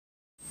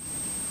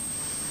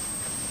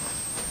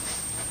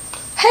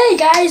Hey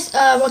guys,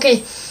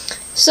 okay,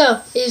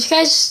 so if you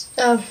guys,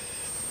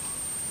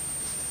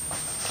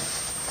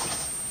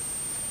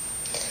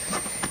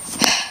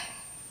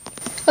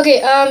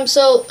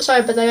 so sorry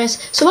about that, guys.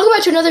 So welcome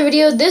back to another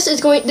video. This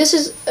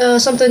is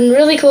something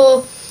really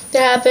cool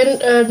that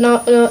happened. I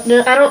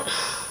don't.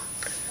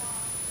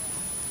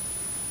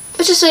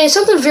 Let's just say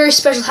something very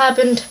special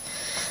happened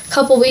a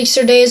couple weeks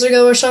or days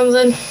ago or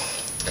something.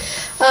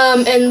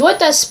 And what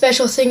that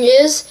special thing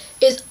is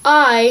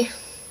I,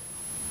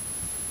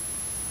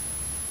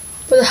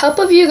 with the help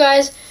of you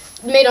guys,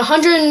 made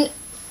 100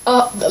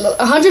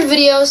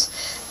 videos,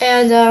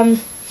 and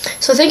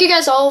so thank you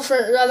guys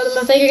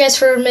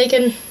for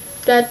making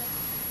that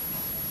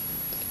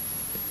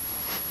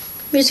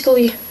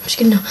musically. I'm just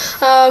kidding. No.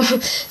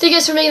 Thank you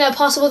guys for making that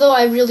possible, though.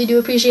 I really do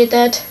appreciate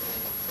that.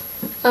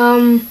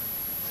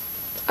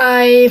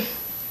 I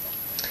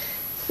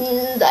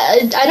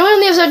don't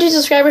only have 17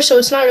 subscribers, so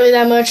it's not really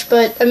that much.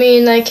 But I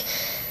mean, like,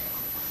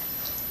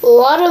 a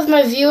lot of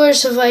my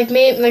viewers have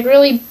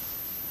really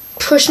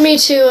pushed me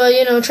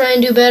to try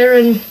and do better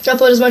and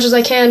upload as much as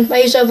I can.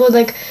 I used to upload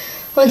like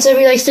once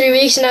every 3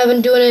 weeks, and I've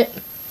been doing it.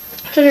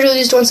 I try to do at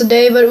least once a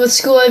day, but with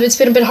school it's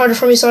been a bit harder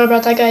for me. Sorry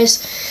about that, guys.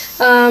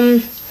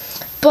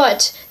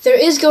 But there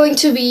is going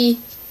to be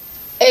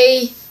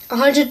a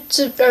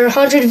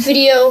 100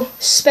 video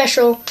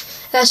special.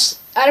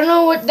 I don't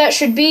know what that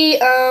should be.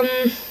 I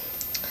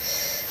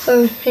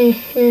don't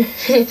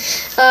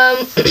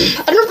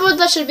know what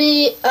that should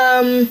be.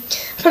 Probably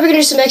gonna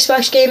do some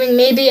Xbox gaming,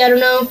 maybe. I don't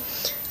know.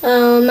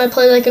 Might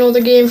play like an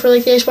older game for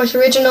like the Xbox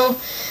original.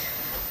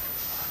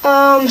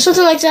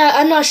 Something like that.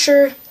 I'm not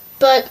sure.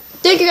 But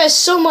thank you guys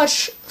so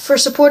much for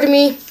supporting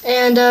me,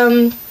 and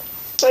I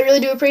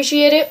really do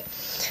appreciate it.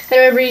 I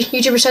know every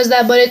YouTuber says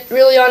that, but it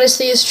really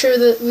honestly is true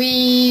that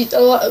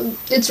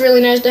it's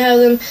really nice to have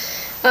them.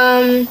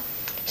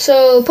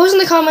 So post in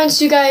the comments,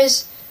 you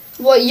guys,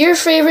 what your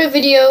favorite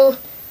video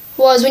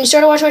was when you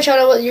started watching my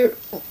channel.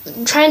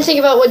 Trying to think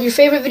about what your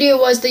favorite video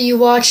was that you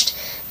watched,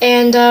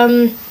 and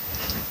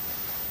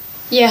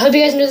yeah, hope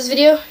you guys enjoyed this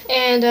video,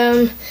 and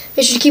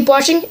make sure to keep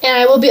watching, and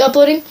I will be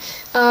uploading.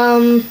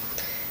 And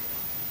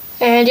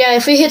yeah,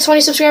 if we hit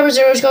 20 subscribers,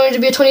 there is going to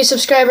be a 20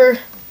 subscriber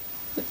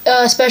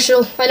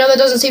special. I know that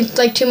doesn't seem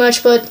like too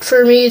much, but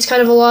for me, it's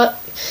kind of a lot.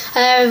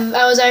 I've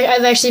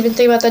actually been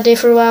thinking about that day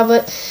for a while.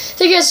 But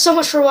thank you guys so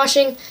much for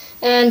watching,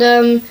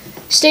 and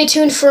stay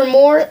tuned for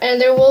more. And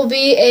there will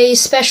be a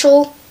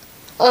special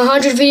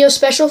 100 video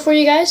special for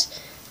you guys.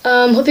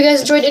 Hope you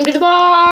guys enjoyed, and goodbye.